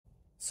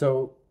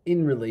So,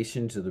 in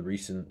relation to the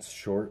recent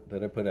short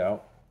that I put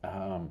out,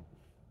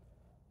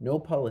 no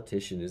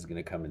politician is going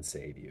to come and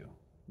save you.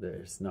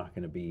 There's not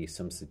going to be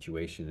some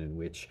situation in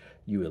which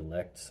you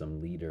elect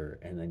some leader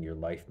and then your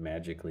life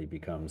magically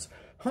becomes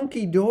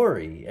hunky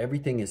dory.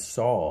 Everything is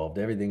solved,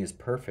 everything is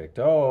perfect.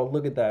 Oh,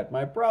 look at that.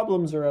 My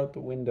problems are out the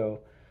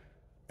window.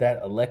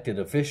 That elected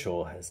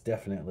official has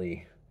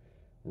definitely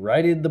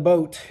righted the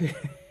boat,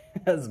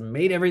 has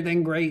made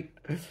everything great.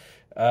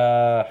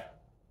 Uh,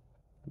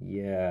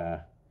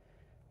 yeah.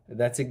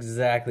 That's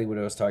exactly what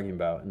I was talking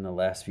about in the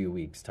last few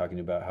weeks,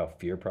 talking about how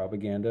fear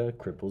propaganda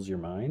cripples your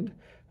mind.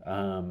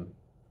 Um,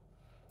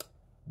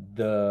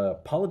 the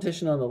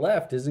politician on the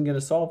left isn't going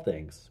to solve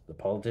things. The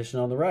politician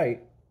on the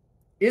right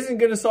isn't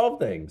going to solve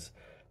things.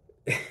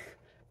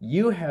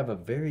 You have a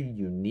very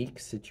unique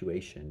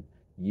situation.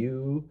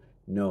 You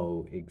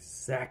know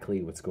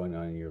exactly what's going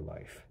on in your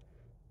life.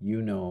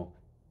 You know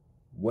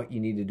what you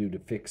need to do to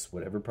fix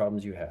whatever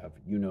problems you have.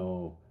 You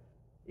know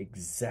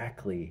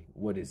exactly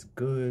what is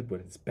good,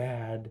 what is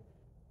bad,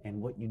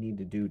 and what you need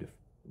to do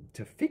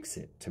to fix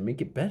it, to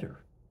make it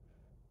better.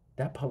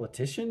 That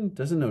politician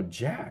doesn't know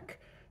jack.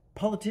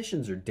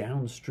 Politicians are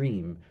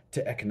downstream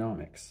to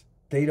economics.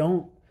 They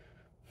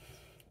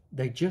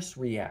just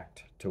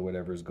react to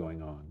whatever's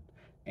going on.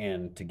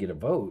 And to get a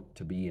vote,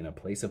 to be in a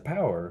place of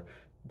power,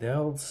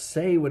 they'll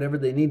say whatever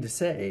they need to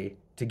say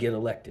to get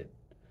elected.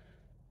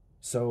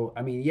 So,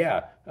 I mean,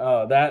 yeah,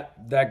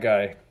 that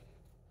guy,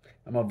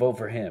 I'm gonna vote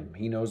for him.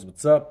 He knows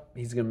what's up.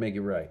 He's gonna make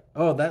it right.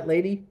 Oh, that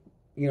lady,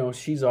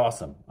 she's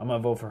awesome. I'm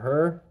gonna vote for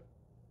her.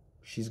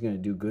 She's gonna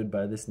do good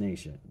by this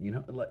nation.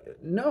 Like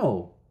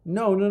no,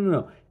 no, no, no,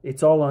 no.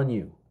 It's all on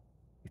you.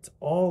 It's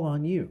all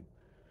on you.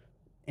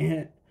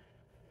 And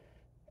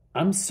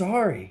I'm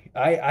sorry.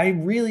 I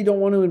really don't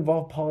want to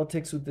involve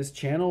politics with this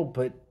channel,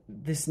 but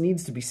this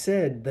needs to be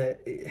said that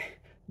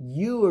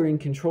you are in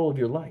control of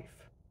your life.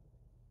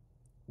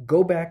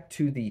 Go back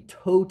to the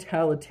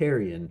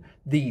totalitarian,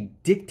 the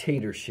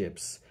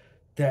dictatorships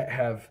that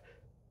have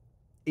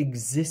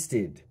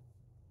existed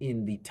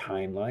in the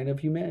timeline of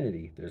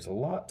humanity. There's a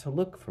lot to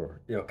look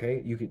for.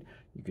 Okay, you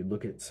could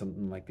look at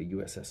something like the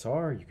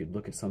USSR. You could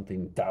look at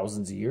something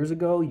thousands of years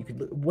ago. You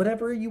could look,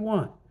 whatever you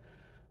want.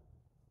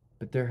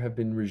 But there have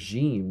been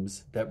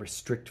regimes that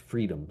restrict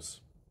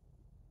freedoms.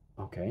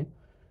 Okay,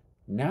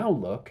 now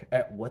look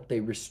at what they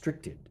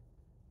restricted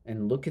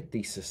and look at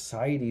the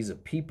societies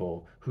of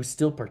people who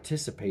still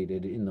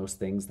participated in those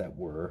things that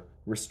were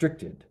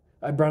restricted.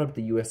 I brought up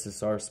the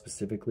USSR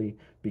specifically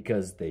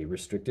because they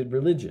restricted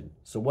religion.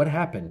 So what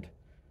happened?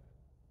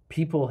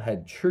 People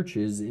had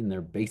churches in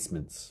their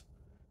basements.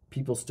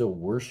 People still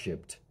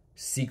worshiped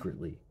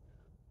secretly.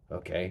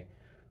 Okay?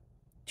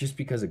 Just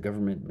because a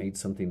government made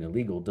something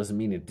illegal doesn't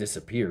mean it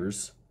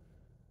disappears.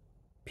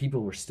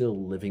 People were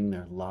still living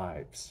their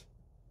lives.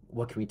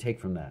 What can we take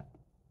from that?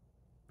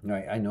 All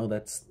right, I know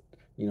that's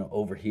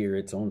over here,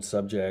 its own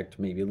subject,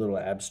 maybe a little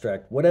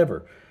abstract,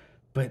 whatever.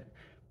 But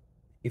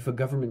if a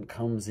government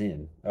comes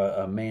in,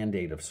 a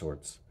mandate of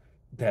sorts,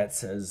 that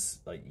says,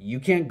 like, you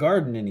can't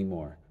garden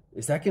anymore,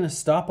 is that going to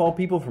stop all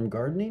people from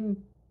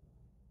gardening?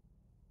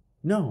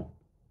 No,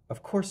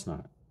 of course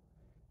not.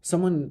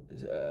 Someone,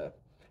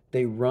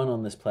 they run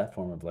on this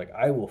platform of, like,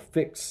 I will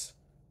fix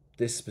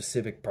this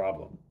specific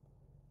problem.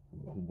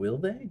 Will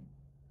they?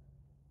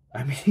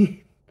 I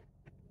mean,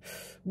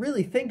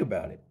 really think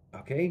about it,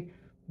 okay?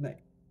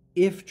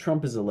 If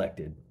Trump is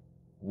elected,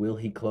 will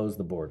he close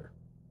the border?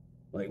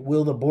 Like,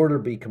 will the border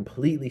be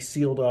completely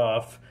sealed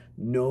off?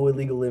 No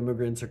illegal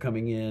immigrants are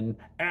coming in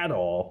at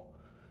all.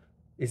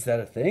 Is that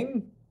a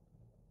thing?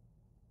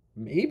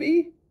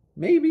 Maybe.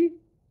 Maybe.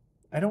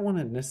 I don't want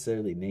to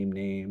necessarily name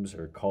names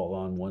or call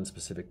on one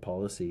specific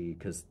policy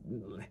because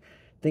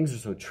things are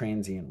so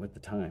transient with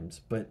the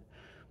times. But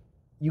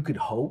you could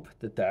hope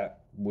that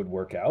that would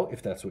work out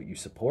if that's what you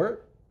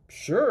support.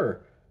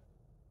 Sure.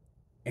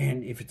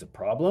 And if it's a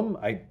problem,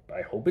 I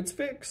hope it's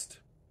fixed.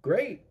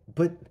 Great.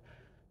 But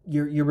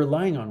you're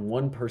relying on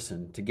one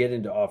person to get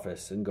into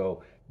office and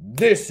go,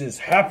 this is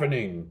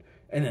happening,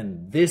 and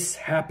then this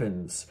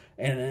happens,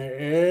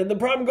 and the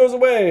problem goes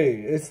away.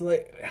 It's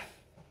like,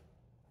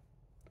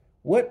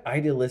 what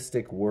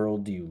idealistic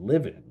world do you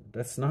live in?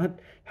 That's not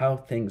how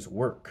things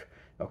work.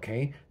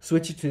 Okay,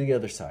 switch it to the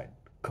other side.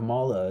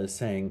 Kamala is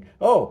saying,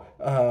 oh,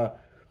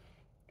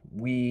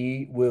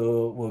 we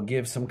will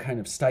give some kind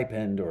of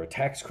stipend or a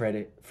tax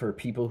credit for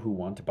people who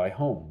want to buy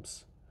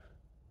homes.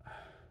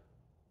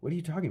 What are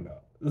you talking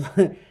about?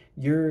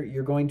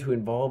 You're going to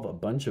involve a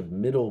bunch of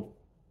middle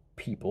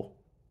people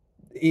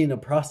in a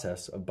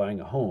process of buying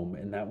a home,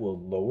 and that will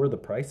lower the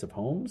price of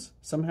homes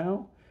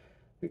somehow?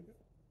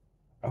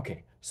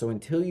 Okay, so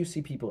until you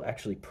see people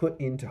actually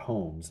put into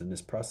homes and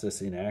this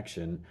process in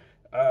action,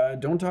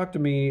 don't talk to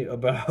me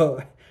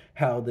about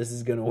how this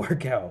is going to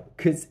work out.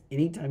 Because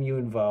anytime you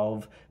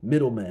involve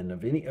middlemen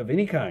of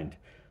any kind,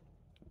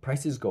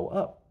 prices go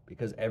up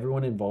because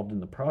everyone involved in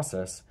the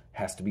process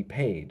has to be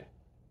paid,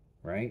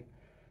 right?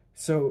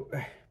 So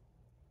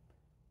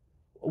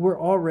we're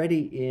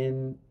already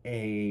in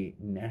a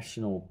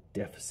national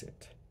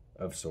deficit.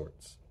 of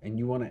sorts, and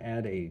you want to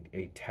add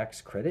a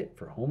tax credit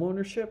for home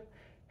ownership,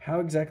 how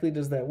exactly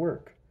does that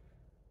work?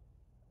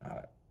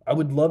 Uh, I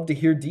would love to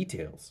hear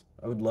details.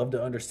 I would love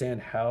to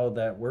understand how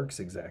that works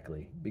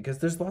exactly because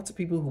there's lots of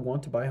people who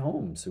want to buy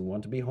homes, who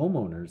want to be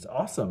homeowners.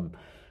 Awesome.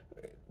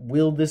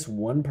 Will this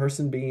one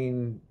person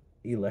being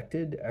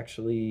elected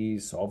actually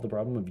solve the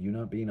problem of you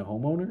not being a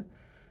homeowner?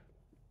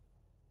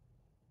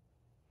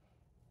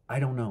 I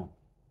don't know.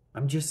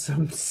 I'm just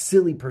some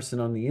silly person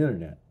on the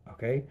internet,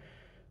 okay?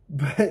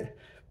 But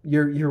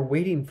you're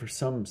waiting for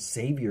some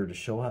savior to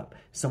show up,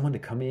 someone to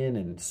come in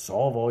and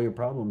solve all your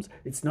problems.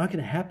 It's not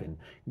going to happen.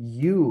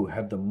 You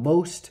have the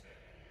most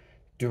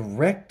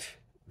direct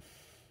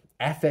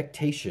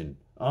affectation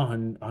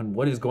on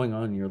what is going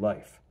on in your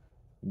life.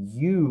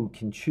 You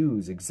can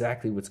choose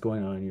exactly what's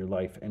going on in your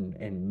life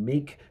and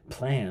make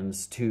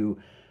plans to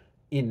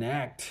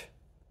enact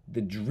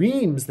the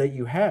dreams that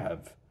you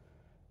have.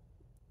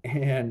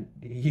 And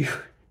you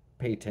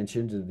pay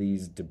attention to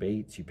these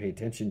debates, you pay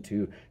attention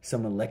to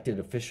some elected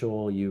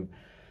official, you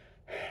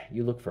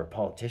look for a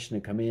politician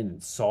to come in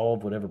and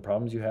solve whatever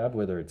problems you have,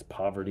 whether it's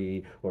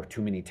poverty or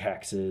too many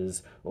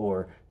taxes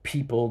or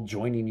people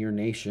joining your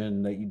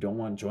nation that you don't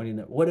want joining,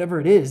 that whatever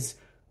it is,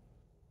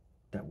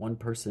 that one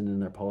person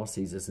and their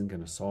policies isn't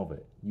going to solve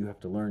it. You have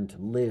to learn to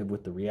live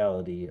with the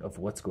reality of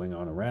what's going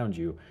on around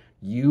you.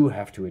 You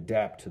have to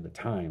adapt to the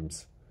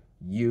times.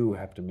 You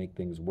have to make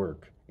things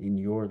work in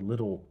your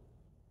little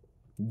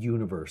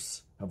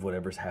universe of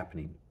whatever's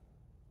happening.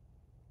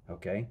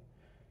 Okay?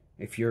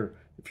 If your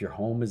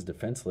home is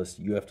defenseless,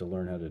 you have to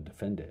learn how to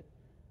defend it.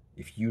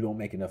 If you don't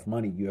make enough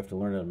money, you have to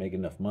learn how to make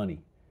enough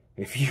money.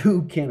 If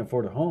you can't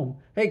afford a home,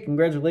 hey,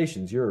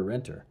 congratulations, you're a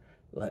renter.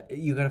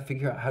 You got to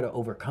figure out how to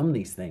overcome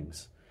these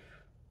things.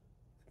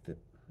 That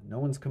no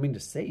one's coming to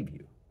save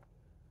you.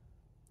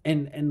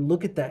 And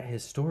look at that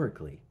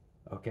historically,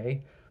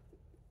 okay?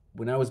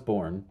 When I was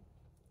born,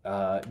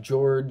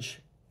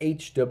 George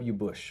H.W.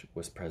 Bush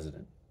was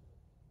president.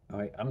 All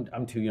right,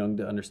 I'm too young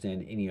to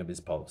understand any of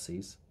his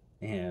policies,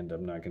 and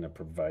I'm not going to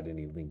provide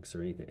any links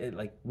or anything.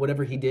 Like,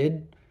 whatever he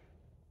did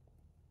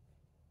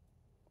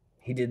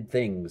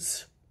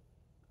things.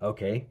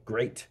 Okay,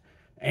 great.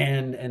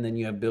 And then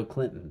you have Bill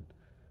Clinton.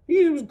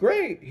 He was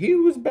great. He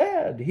was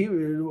bad. He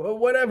was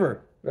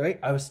whatever, right?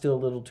 I was still a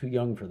little too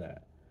young for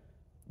that.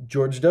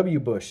 George W.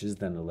 Bush is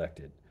then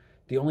elected.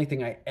 The only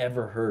thing I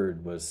ever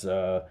heard was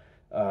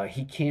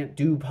he can't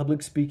do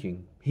public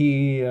speaking.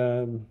 He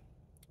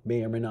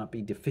may or may not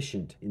be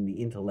deficient in the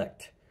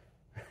intellect.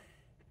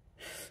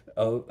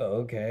 Oh,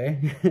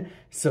 okay.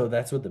 So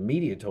that's what the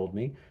media told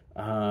me.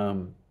 I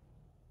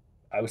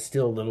was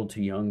still a little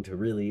too young to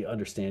really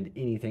understand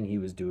anything he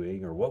was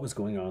doing or what was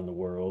going on in the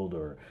world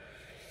or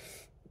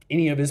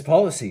any of his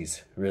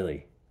policies,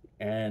 really.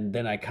 And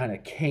then I kind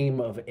of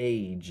came of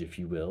age, if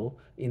you will,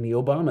 in the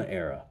Obama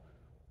era.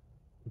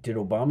 Did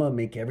Obama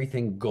make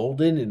everything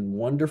golden and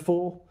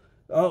wonderful?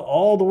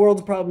 All the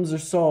world's problems are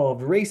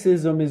solved,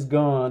 racism is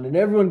gone, and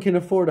everyone can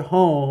afford a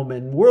home,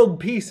 and world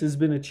peace has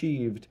been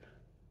achieved.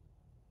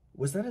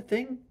 Was that a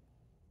thing?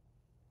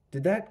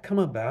 Did that come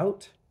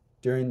about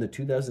during the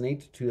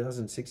 2008 to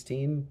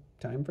 2016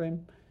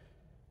 timeframe?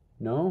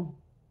 No?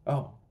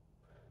 Oh,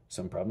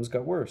 some problems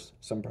got worse.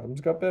 Some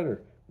problems got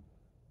better.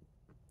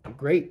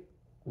 Great.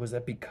 Was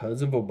that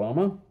because of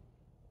Obama?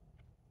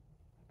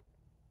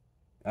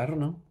 I don't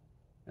know.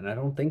 And I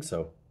don't think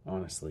so,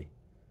 honestly.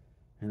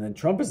 And then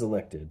Trump is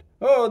elected.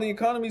 Oh, the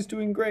economy's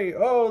doing great.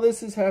 Oh,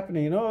 this is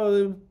happening. Oh,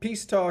 the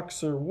peace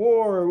talks or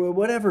war or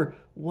whatever.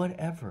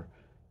 Whatever.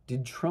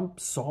 Did Trump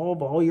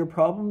solve all your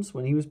problems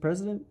when he was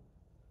president?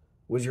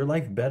 Was your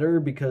life better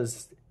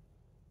because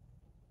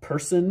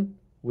person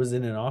was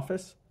in an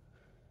office?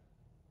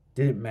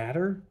 Did it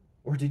matter?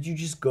 Or did you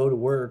just go to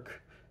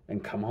work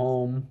and come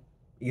home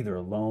either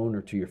alone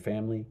or to your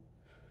family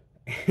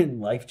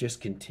and life just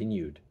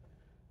continued?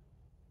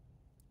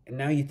 And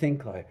now you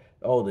think like,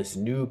 oh, this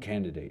new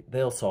candidate,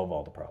 they'll solve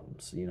all the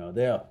problems. You know,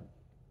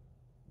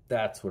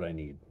 that's what I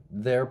need.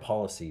 Their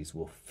policies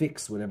will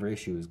fix whatever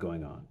issue is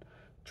going on.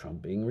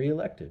 Trump being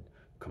reelected,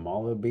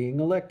 Kamala being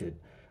elected.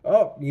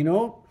 Oh, you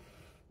know,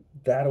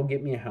 that'll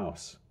get me a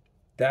house.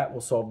 That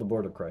will solve the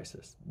border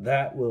crisis.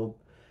 That will,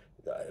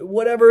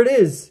 whatever it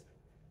is.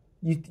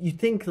 You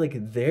think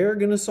like they're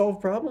going to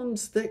solve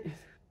problems?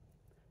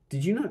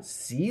 Did you not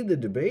see the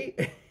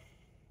debate?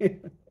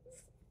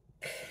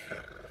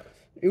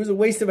 It was a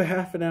waste of a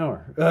half an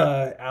hour.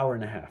 Hour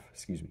and a half,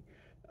 excuse me.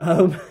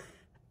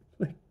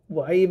 Like,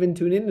 why even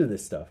tune into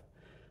this stuff?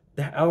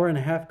 That hour and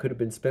a half could have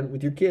been spent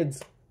with your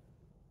kids,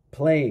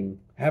 playing,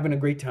 having a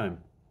great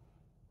time.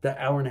 That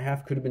hour and a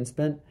half could have been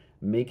spent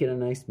making a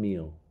nice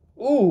meal.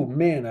 Oh,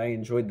 man, I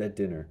enjoyed that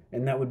dinner.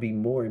 And that would be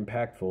more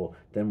impactful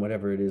than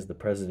whatever it is the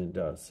president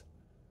does.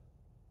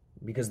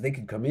 Because they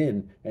could come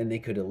in and they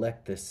could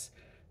elect this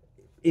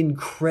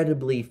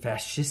incredibly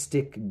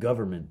fascistic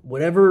government.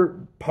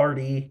 Whatever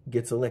party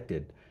gets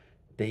elected,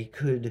 they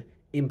could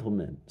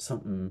implement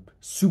something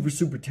super,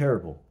 super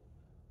terrible.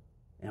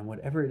 And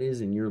whatever it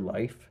is in your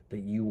life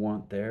that you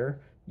want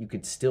there, you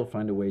could still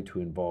find a way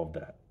to involve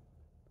that.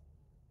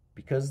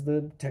 because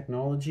the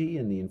technology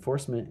and the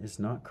enforcement is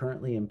not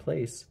currently in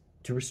place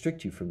to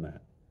restrict you from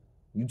that.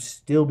 You'd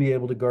still be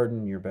able to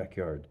garden in your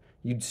backyard.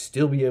 You'd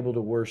still be able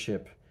to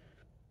worship,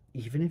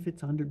 even if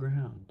it's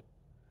underground.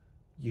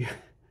 You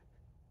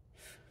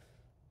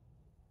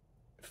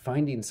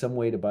finding some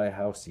way to buy a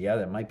house, yeah,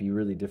 that might be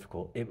really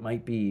difficult. It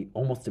might be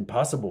almost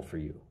impossible for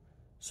you.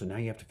 So now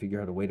you have to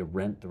figure out a way to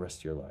rent the rest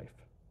of your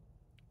life.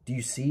 Do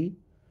you see?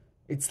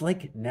 It's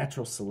like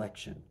natural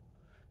selection.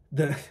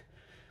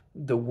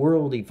 The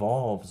world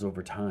evolves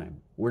over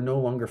time. We're no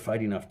longer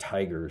fighting off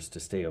tigers to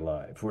stay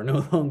alive. We're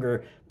no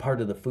longer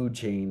part of the food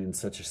chain in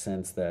such a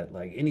sense that,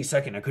 like, any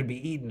second I could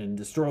be eaten and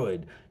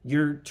destroyed.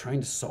 You're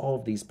trying to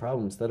solve these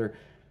problems that are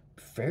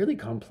fairly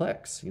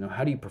complex.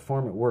 How do you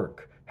perform at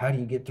work? How do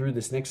you get through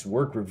this next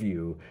work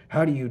review?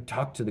 How do you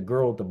talk to the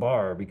girl at the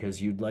bar because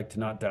you'd like to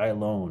not die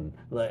alone?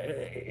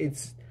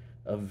 It's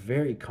a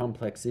very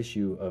complex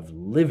issue of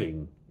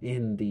living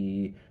in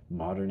the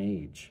modern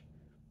age.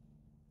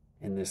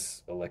 And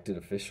this elected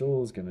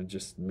official is going to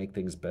just make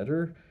things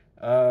better?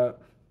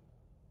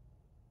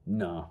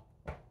 No.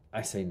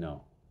 I say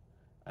no.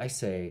 I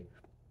say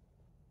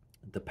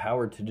the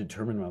power to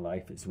determine my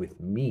life is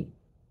with me.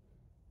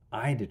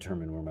 I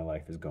determine where my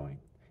life is going.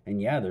 And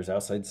yeah, there's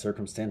outside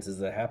circumstances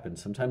that happen.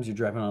 Sometimes you're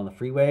driving on the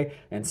freeway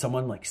and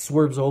someone like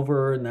swerves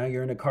over and now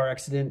you're in a car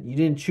accident. You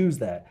didn't choose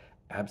that.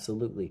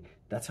 Absolutely.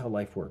 That's how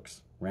life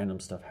works. Random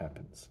stuff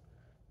happens.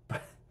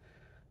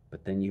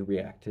 But then you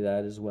react to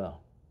that as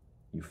well.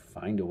 You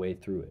find a way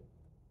through it.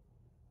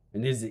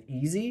 And is it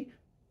easy?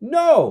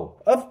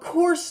 No, of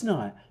course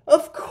not.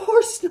 Of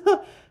course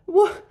not.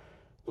 What?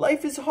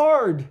 Life is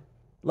hard.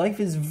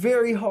 Life is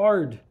very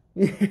hard.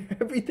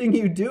 Everything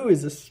you do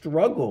is a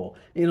struggle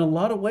in a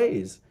lot of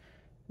ways.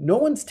 No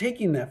one's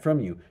taking that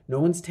from you. No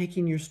one's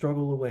taking your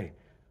struggle away.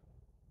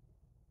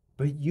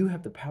 But you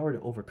have the power to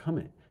overcome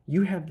it.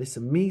 You have this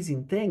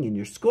amazing thing in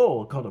your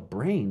skull called a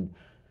brain.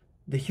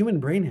 The human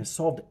brain has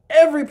solved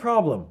every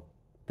problem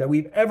that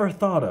we've ever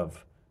thought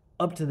of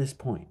up to this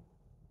point.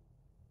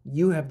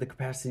 You have the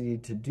capacity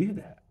to do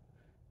that.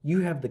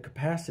 You have the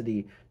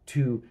capacity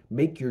to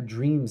make your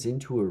dreams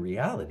into a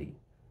reality.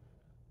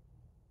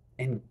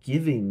 And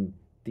giving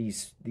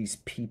these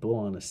people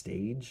on a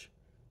stage,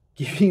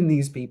 giving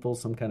these people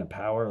some kind of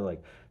power,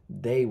 like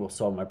they will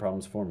solve my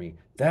problems for me.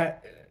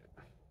 That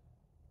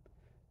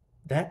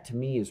to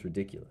me is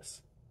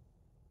ridiculous.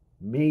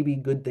 Maybe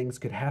good things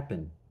could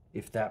happen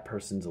if that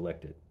person's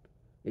elected.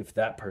 If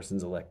that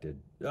person's elected.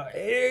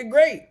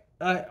 Great.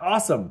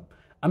 Awesome.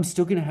 I'm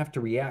still going to have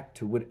to react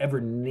to whatever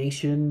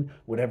nation,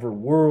 whatever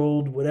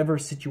world, whatever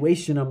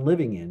situation I'm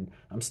living in.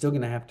 I'm still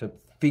going to have to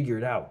figure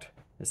it out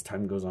as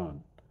time goes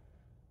on.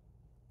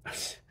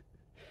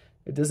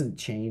 It doesn't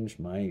change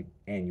my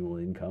annual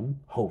income,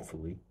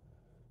 hopefully.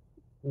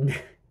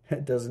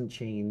 It doesn't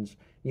change,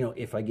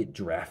 if I get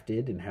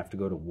drafted and have to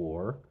go to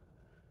war.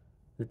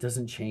 It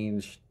doesn't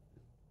change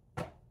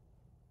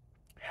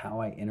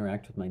how I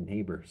interact with my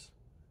neighbors,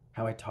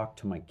 how I talk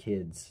to my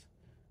kids,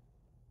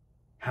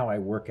 how I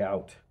work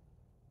out.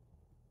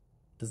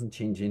 It doesn't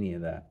change any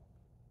of that.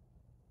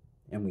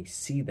 And we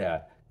see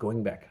that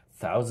going back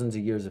thousands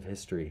of years of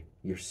history,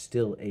 you're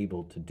still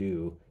able to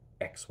do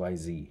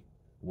XYZ.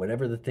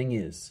 Whatever the thing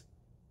is,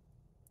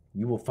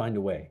 you will find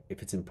a way.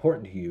 If it's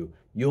important to you,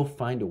 you'll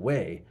find a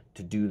way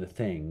to do the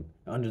thing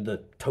under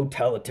the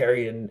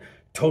totalitarian,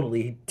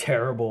 totally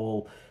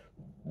terrible,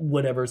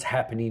 whatever's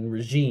happening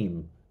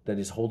regime that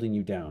is holding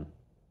you down.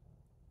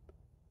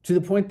 To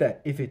the point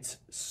that if it's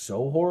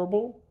so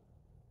horrible,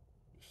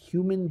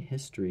 human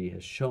history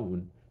has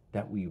shown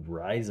that we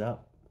rise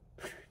up.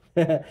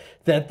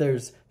 That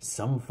there's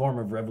some form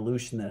of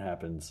revolution that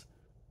happens.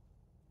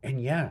 And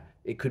yeah,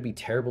 it could be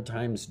terrible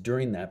times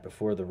during that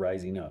before the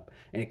rising up.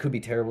 And it could be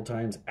terrible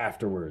times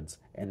afterwards.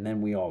 And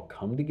then we all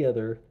come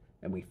together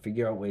and we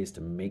figure out ways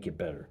to make it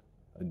better.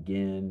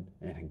 Again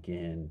and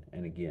again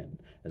and again.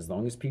 As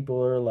long as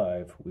people are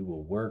alive, we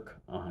will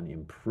work on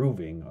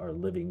improving our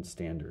living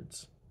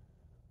standards.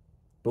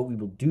 But we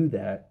will do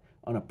that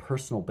on a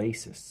personal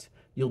basis.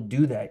 You'll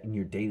do that in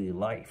your daily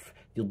life.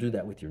 You'll do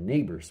that with your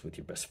neighbors, with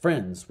your best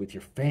friends, with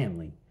your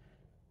family.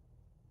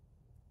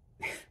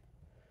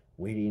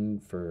 Waiting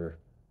for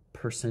a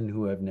person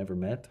who I've never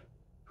met,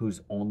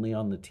 who's only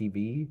on the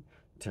TV,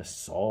 to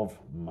solve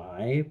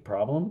my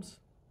problems?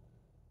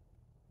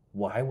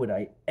 Why would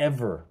I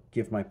ever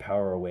give my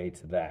power away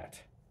to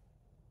that?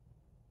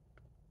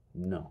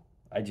 No.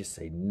 I just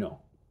say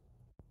no.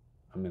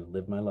 I'm going to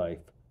live my life.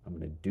 I'm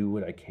going to do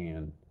what I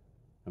can.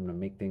 I'm going to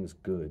make things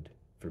good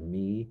for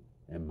me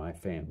and my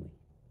family.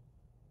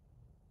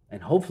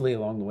 And hopefully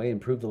along the way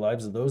improve the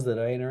lives of those that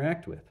I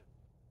interact with.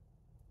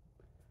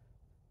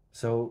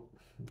 So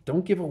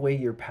don't give away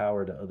your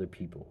power to other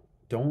people.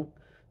 Don't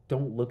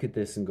look at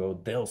this and go,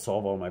 they'll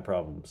solve all my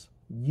problems.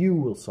 You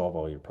will solve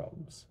all your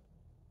problems.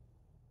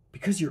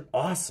 Because you're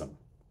awesome.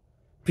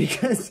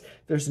 Because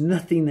there's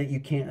nothing that you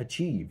can't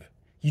achieve.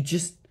 You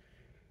just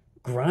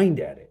grind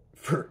at it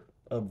for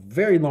a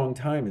very long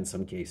time in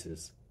some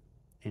cases.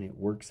 And it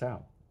works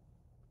out.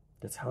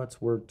 That's how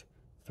it's worked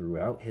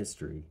throughout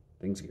history.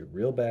 Things get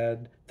real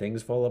bad,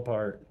 things fall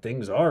apart,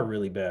 things are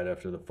really bad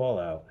after the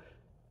fallout,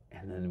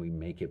 and then we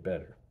make it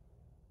better.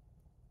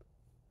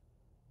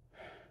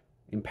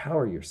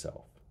 Empower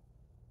yourself.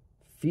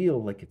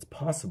 Feel like it's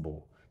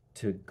possible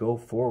to go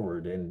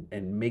forward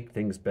and make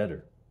things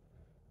better.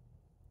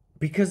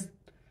 Because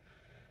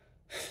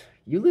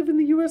you live in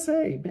the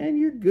USA, man,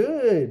 you're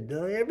good.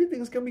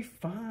 Everything's going to be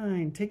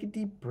fine. Take a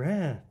deep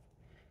breath.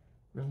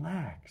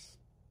 Relax.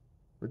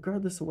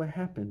 Regardless of what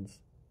happens,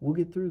 we'll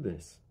get through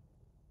this.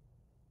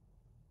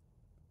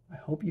 I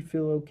hope you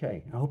feel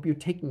okay. I hope you're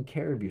taking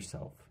care of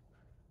yourself.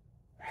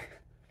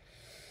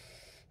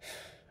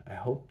 I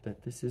hope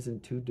that this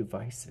isn't too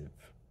divisive.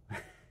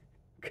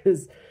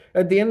 Because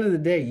at the end of the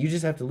day, you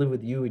just have to live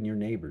with you and your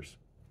neighbors.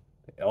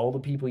 All the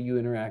people you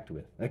interact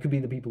with. That could be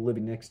the people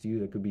living next to you.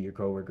 That could be your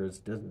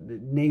coworkers.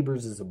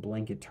 Neighbors is a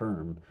blanket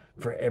term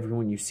for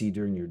everyone you see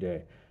during your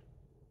day.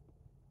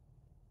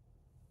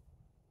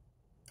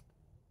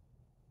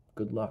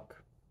 Good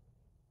luck.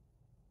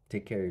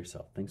 Take care of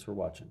yourself. Thanks for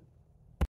watching.